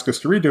doesn't ask us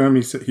to read to him,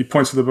 he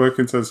points to the book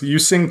and says, "You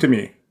sing to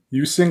me.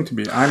 You sing to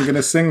me. I'm going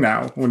to sing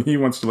now," when he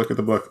wants to look at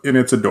the book, and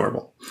it's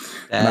adorable.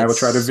 And I will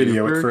try to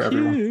video it for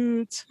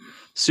everyone.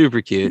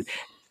 Super cute.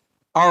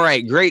 All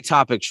right. Great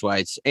topic,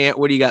 Schweitz. Ant,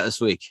 what do you got this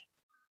week?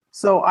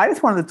 So I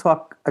just wanted to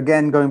talk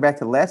again, going back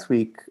to last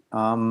week,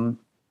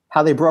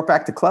 how they brought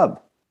back the club.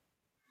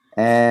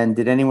 And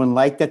did anyone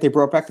like that they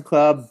brought back the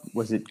club?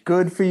 Was it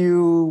good for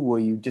you? Were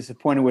you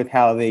disappointed with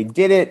how they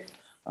did it?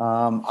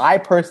 I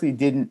personally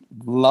didn't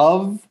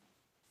love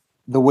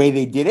the way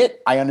they did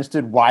it. I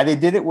understood why they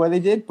did it, where they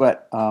did,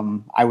 but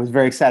I was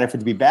very excited for it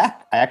to be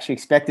back. I actually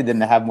expected them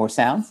to have more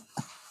sounds.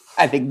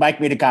 I think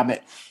Mike made a comment.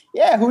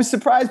 Yeah, who's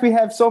surprised we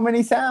have so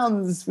many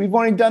sounds? We've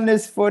only done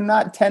this for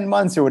not 10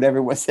 months or whatever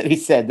it was that he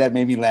said. That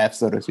made me laugh,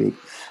 so to speak.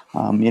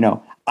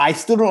 I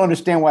still don't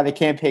understand why they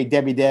can't pay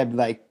Debbie Deb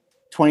like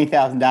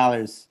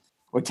 $20,000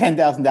 or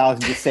 $10,000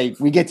 and just say,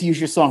 we get to use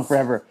your song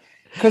forever.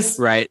 Because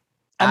right.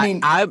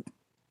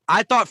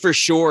 I thought for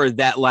sure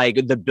that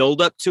like the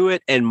build up to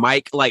it and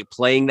Mike like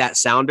playing that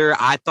sounder,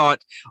 I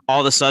thought all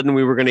of a sudden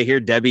we were going to hear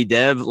Debbie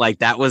Deb, like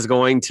that was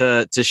going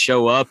to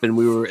show up and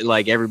we were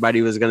like,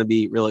 everybody was going to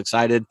be real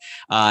excited.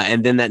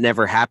 And then that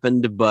never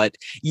happened. But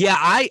yeah,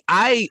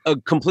 I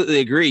completely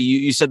agree.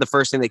 You said the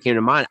first thing that came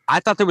to mind. I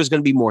thought there was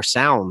going to be more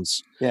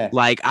sounds. Yeah.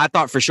 Like I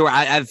thought for sure.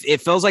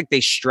 It feels like they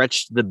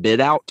stretched the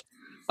bit out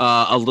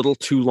a little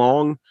too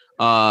long.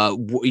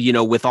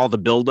 With all the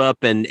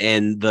buildup and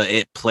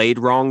it played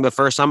wrong the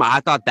first time. I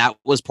thought that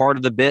was part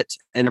of the bit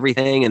and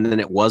everything, and then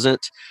it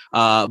wasn't.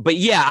 But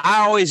yeah,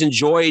 I always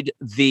enjoyed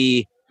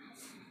the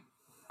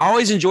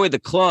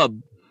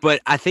club,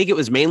 but I think it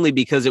was mainly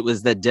because it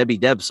was that Debbie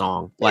Deb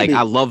song. Like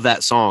I love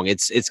that song.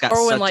 It's got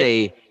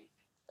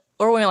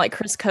or when like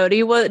Chris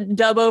Cody would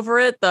dub over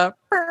it, the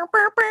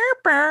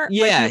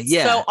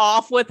so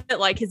off with it,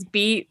 like his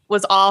beat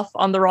was off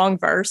on the wrong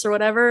verse or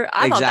whatever.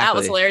 I thought that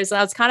was hilarious. And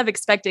I was kind of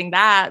expecting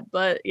that,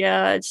 but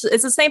yeah, it's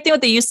the same thing with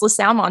the useless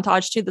sound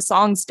montage too. The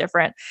song's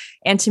different,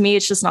 and to me,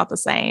 it's just not the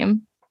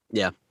same.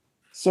 Yeah.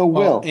 So,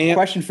 Will,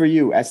 question for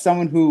you, as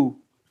someone who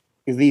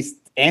at least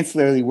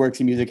ancillarily works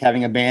in music,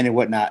 having a band and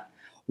whatnot.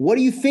 What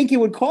do you think it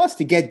would cost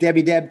to get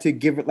Debbie Deb to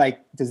give it? Like,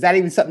 is that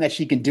even something that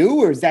she can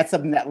do, or is that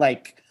something that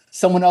like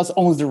someone else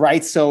owns the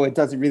rights, so it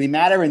doesn't really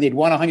matter, and they'd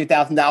want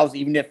 $100,000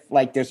 even if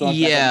like their song's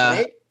not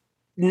great?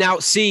 Now,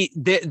 see,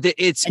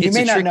 it's you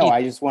may a not tricky, know.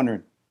 I just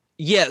wondering.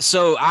 Yeah,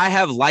 so I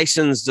have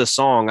licensed a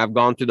song. I've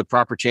gone through the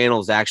proper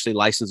channels to actually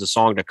license a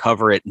song to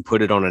cover it and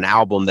put it on an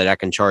album that I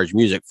can charge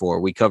music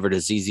for. We covered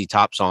a ZZ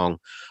Top song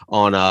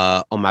on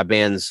my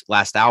band's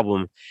last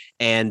album,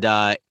 and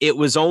it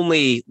was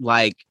only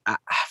like I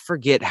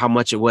forget how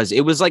much it was.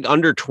 It was like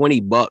under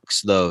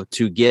 $20 though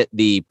to get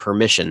the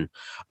permission.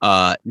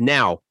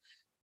 Now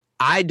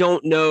I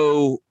don't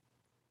know,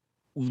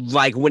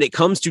 like when it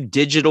comes to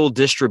digital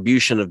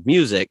distribution of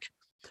music,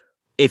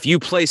 if you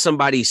play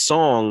somebody's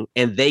song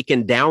and they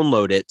can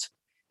download it,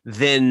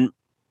 then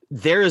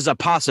there is a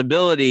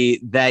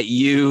possibility that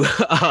you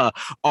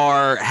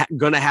are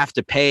going to have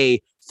to pay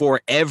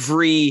for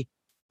every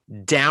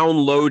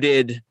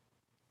downloaded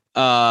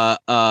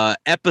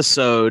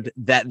episode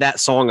that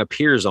song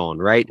appears on,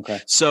 right?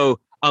 Okay. So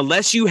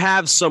unless you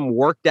have some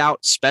worked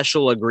out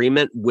special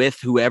agreement with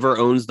whoever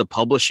owns the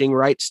publishing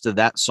rights to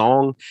that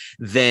song,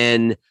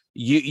 then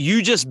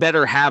you just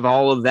better have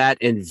all of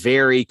that in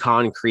very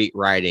concrete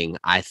writing,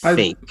 I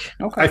think.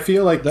 I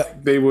feel like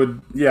they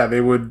would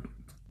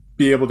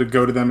be able to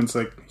go to them and it's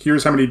like,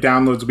 here's how many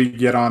downloads we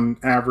get on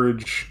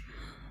average.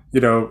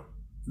 You know,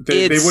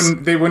 they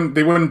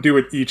wouldn't do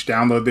it each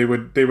download.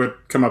 They would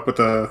come up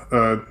with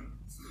a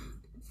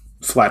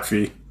flat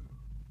fee.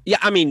 Yeah,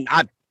 I mean,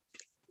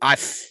 I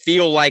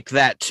feel like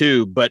that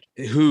too, but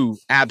who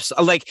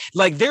like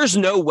there's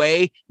no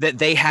way that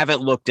they haven't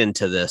looked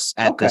into this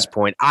at this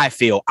point. I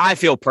feel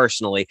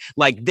personally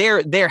like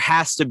there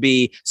has to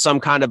be some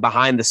kind of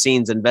behind the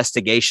scenes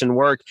investigation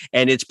work,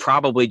 and it's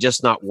probably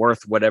just not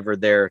worth whatever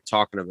they're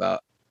talking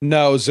about.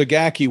 No,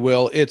 Zagacki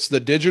will. It's the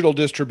digital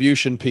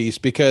distribution piece,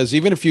 because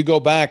even if you go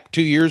back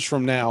 2 years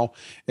from now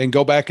and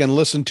go back and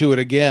listen to it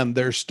again,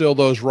 there's still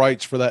those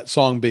rights for that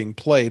song being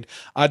played.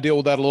 I deal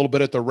with that a little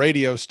bit at the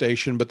radio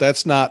station, but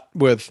that's not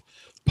with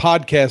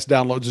podcast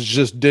downloads. It's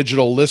just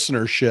digital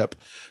listenership.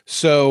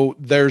 So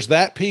there's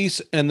that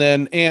piece. And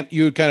then, Ant,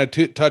 you kind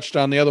of touched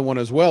on the other one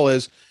as well,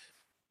 is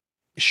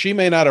she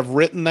may not have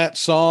written that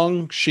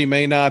song. She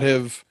may not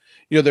have,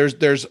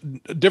 there's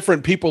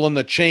different people in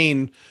the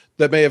chain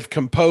that may have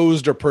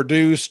composed or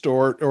produced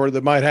or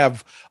that might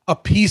have a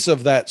piece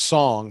of that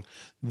song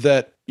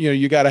that,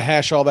 you got to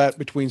hash all that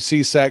between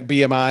CSAC,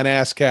 BMI, and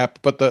ASCAP.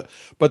 But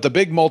the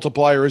big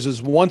multiplier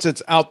is once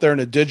it's out there in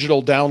a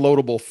digital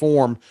downloadable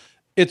form,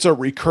 it's a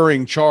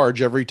recurring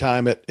charge every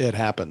time it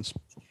happens.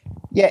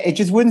 Yeah, it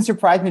just wouldn't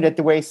surprise me that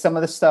the way some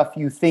of the stuff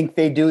you think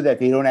they do that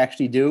they don't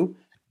actually do.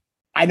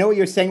 I know what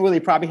you're saying, Will. They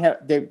probably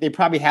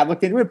have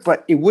looked into it,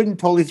 but it wouldn't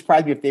totally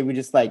surprise me if they were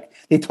just like,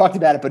 they talked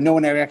about it, but no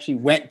one ever actually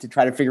went to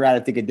try to figure out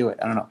if they could do it.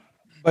 I don't know.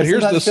 But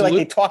here's the feel like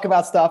they talk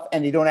about stuff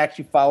and they don't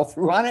actually follow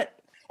through on it.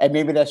 And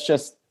maybe that's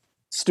just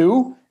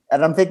Stu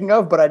that I'm thinking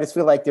of, but I just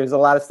feel like there's a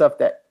lot of stuff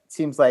that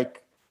seems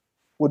like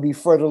would be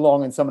further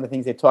along in some of the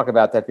things they talk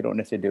about that they don't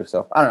necessarily do.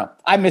 So I don't know.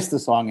 I missed the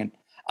song, and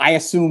I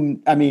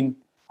assume,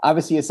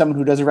 obviously, as someone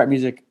who doesn't write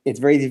music, it's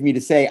very easy for me to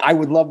say I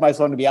would love my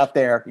song to be out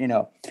there,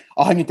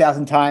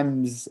 100,000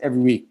 times every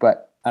week,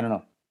 but I don't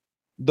know.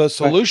 The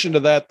solution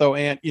to that, though,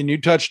 Ant, and you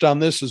touched on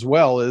this as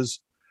well, is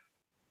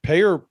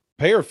pay her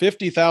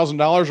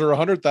 $50,000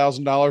 or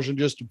 $100,000 and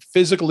just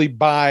physically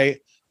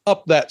buy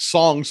up that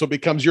song so it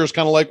becomes yours.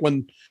 Kind of like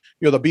when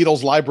the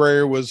Beatles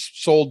library was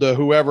sold to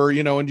whoever,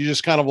 and you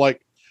just kind of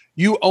like,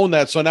 you own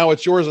that, so now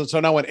it's yours, and so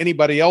now when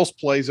anybody else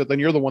plays it, then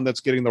you're the one that's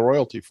getting the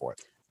royalty for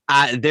it.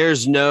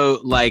 There's no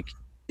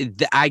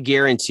I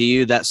guarantee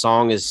you that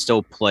song is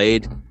still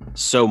played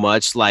so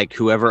much. Like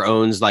whoever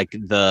owns like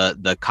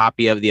the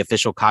copy of the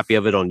official copy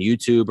of it on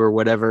YouTube or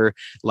whatever,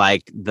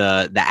 like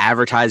the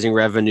advertising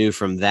revenue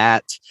from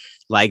that,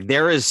 like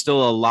there is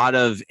still a lot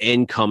of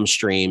income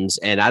streams.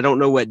 And I don't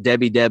know what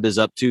Debbie Deb is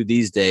up to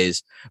these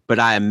days, but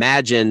I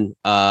imagine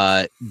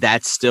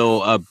that's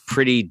still a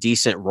pretty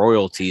decent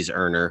royalties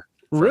earner.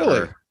 Really?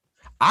 Her.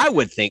 I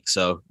would think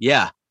so.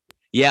 Yeah.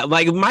 Yeah,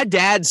 like my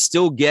dad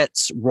still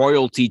gets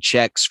royalty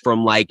checks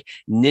from like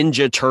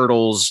Ninja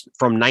Turtles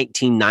from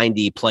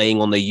 1990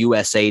 playing on the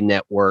USA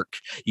Network,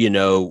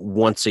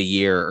 once a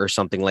year or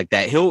something like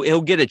that.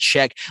 He'll get a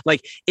check.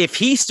 Like if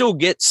he still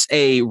gets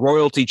a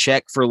royalty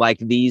check for like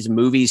these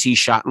movies he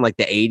shot in like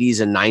the 80s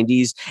and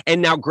 90s.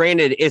 And now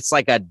granted, it's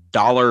like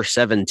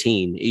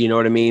 $1.17. You know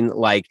what I mean?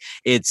 Like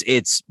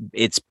it's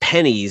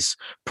pennies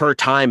per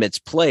time it's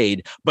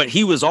played, but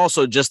he was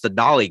also just the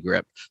dolly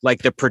grip.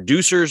 Like the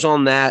producers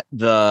on that,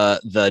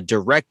 the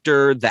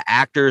director, the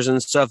actors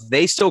and stuff,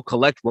 they still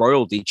collect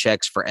royalty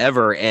checks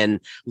forever.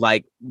 And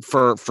like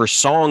for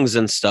songs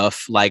and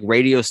stuff, like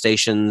radio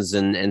stations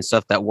and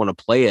stuff that want to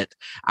play it,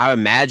 I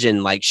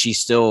imagine like she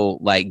still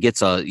like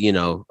gets a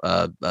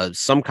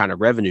some kind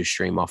of revenue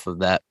stream off of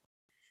that,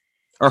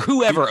 or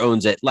whoever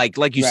owns it.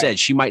 Like you said,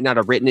 she might not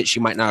have written it, she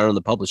might not own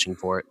the publishing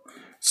for it.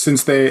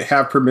 Since they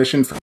have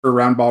permission for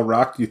Roundball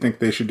Rock, do you think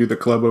they should do the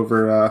club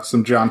over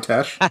some John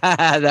Tesh?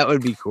 That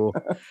would be cool.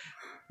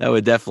 That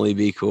would definitely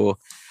be cool.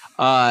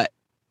 I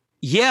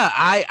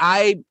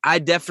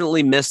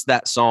definitely missed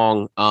that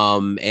song.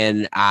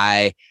 And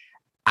I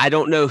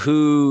don't know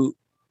who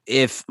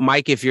if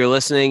Mike, if you're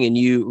listening and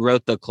you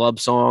wrote the club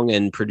song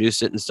and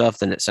produced it and stuff,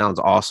 then it sounds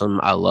awesome.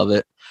 I love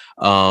it.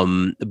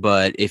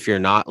 But if you're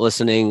not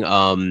listening,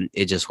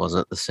 it just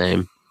wasn't the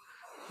same.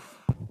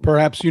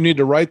 Perhaps you need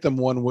to write them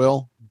one,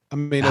 Will. I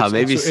mean,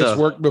 it's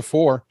worked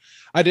before.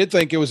 I did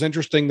think it was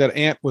interesting that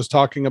Ant was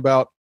talking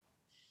about,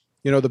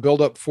 the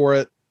buildup for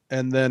it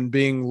and then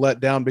being let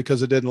down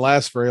because it didn't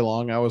last very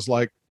long. I was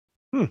like,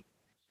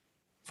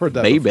 heard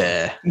that baby.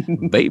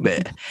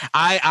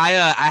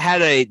 I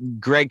had a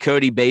Greg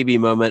Cody baby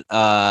moment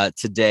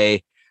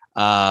today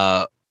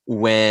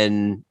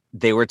when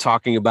they were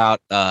talking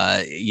about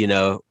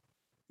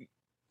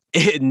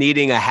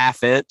needing a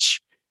half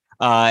inch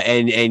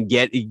and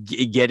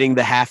getting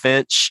the half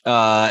inch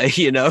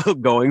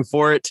going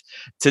for it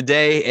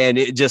today, and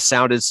it just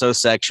sounded so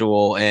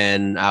sexual,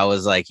 and I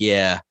was like,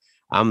 yeah,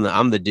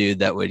 I'm the dude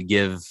that would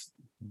give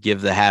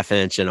the half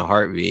inch in a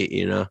heartbeat,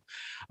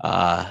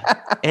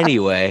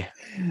 Anyway,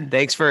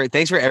 thanks for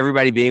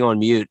everybody being on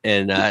mute,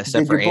 and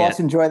except for Ant. Did your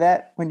boss enjoy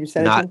that when you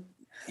said it?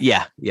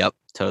 Yeah, yep,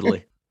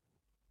 totally.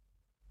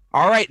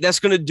 All right, that's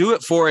going to do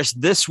it for us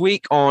this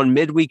week on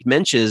Midweek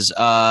Mentions.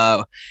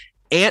 Ant,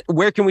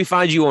 where can we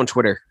find you on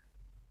Twitter?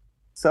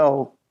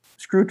 So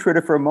screw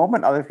Twitter for a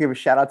moment. I'll give a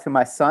shout out to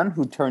my son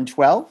who turned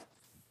 12.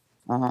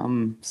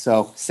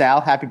 So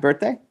Sal, happy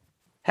birthday.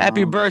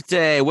 Happy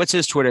birthday. What's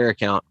his Twitter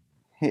account?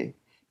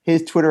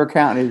 His Twitter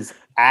account is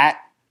at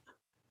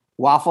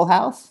Waffle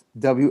House,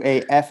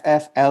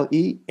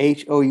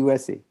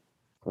 WAFFLEHOUSE.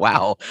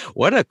 Wow.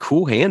 What a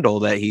cool handle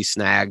that he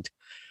snagged.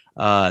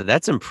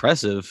 That's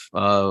impressive.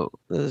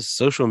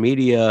 Social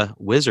media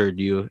wizard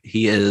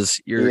he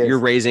is. You're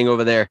raising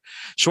over there.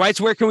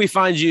 Schweitz, where can we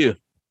find you?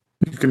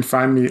 You can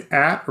find me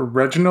at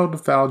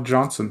Reginald Val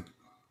Johnson.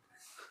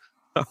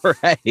 All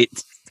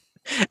right.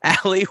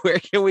 Allie, where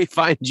can we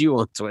find you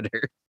on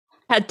Twitter?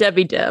 At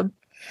Debbie Deb.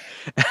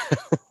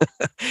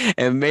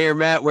 And Mayor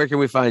Matt, where can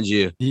we find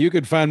you? You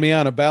could find me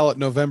on a ballot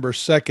November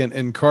 2nd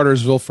in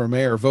Cartersville for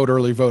mayor. Vote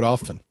early, vote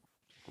often.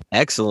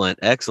 Excellent.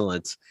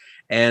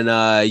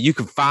 And you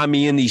can find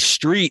me in these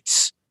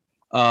streets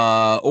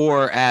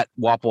or at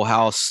Waffle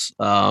House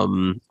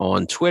on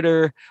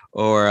Twitter,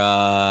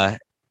 or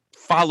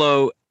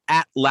follow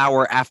at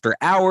Lauer After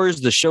Hours,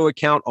 the show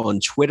account on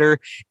Twitter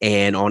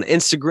and on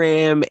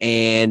Instagram,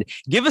 and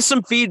give us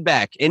some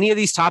feedback. Any of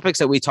these topics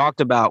that we talked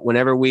about,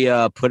 whenever we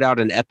put out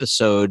an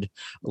episode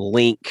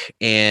link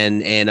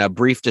and a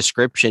brief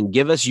description,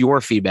 give us your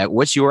feedback.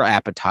 What's your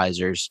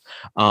appetizers?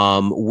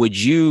 Would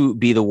you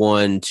be the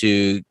one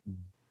to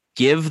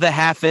give the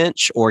half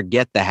inch or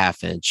get the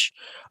half inch?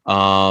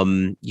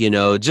 Like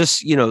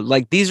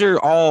these are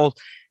all,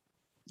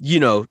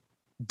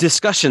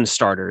 discussion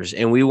starters,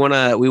 and we want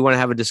to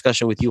have a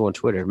discussion with you on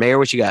Twitter. Mayor,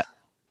 what you got?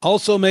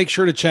 Also, make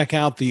sure to check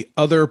out the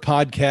other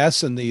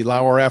podcasts in the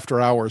Lauer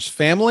After Hours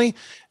family,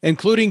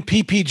 including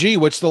PPG,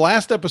 which the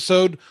last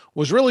episode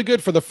was really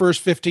good for the first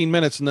 15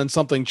 minutes, and then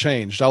something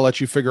changed. I'll let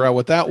you figure out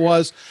what that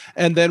was.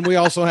 And then we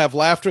also have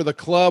Laughter the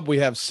Club. We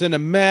have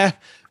Cinema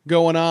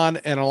going on,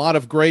 and a lot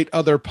of great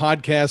other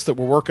podcasts that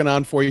we're working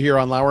on for you here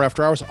on Lauer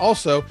After Hours.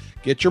 Also,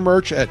 get your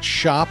merch at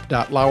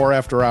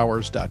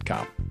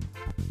shop.lauerafterhours.com.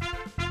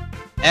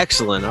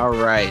 Excellent. All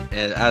right.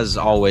 And as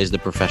always, the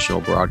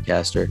professional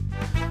broadcaster.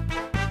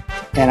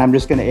 And I'm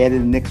just going to add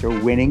in the Knicks are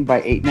winning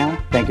by 8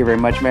 now. Thank you very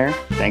much, Mayor.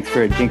 Thanks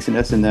for jinxing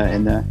us in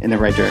the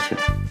right direction.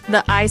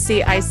 The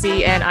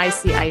ICIC and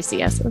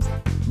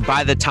ICICSs.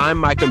 By the time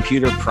my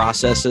computer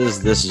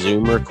processes this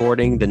Zoom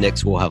recording, the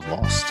Knicks will have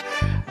lost.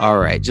 All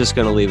right. Just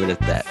going to leave it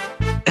at that.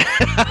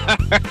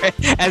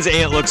 As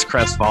Ant looks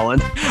crestfallen.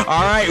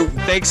 All right.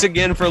 Thanks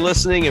again for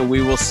listening, and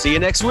we will see you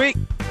next week.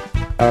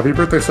 Happy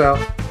birthday,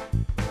 Sal.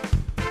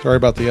 Sorry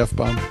about the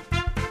F-bomb.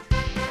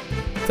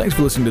 Thanks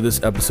for listening to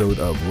this episode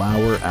of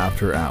Lauer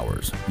After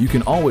Hours. You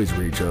can always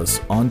reach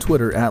us on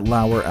Twitter at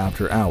Lauer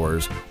After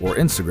Hours or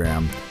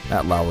Instagram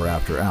at Lauer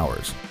After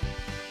Hours.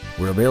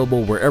 We're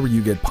available wherever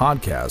you get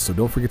podcasts, so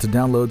don't forget to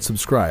download,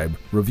 subscribe,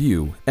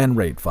 review, and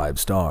rate 5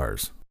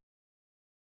 stars.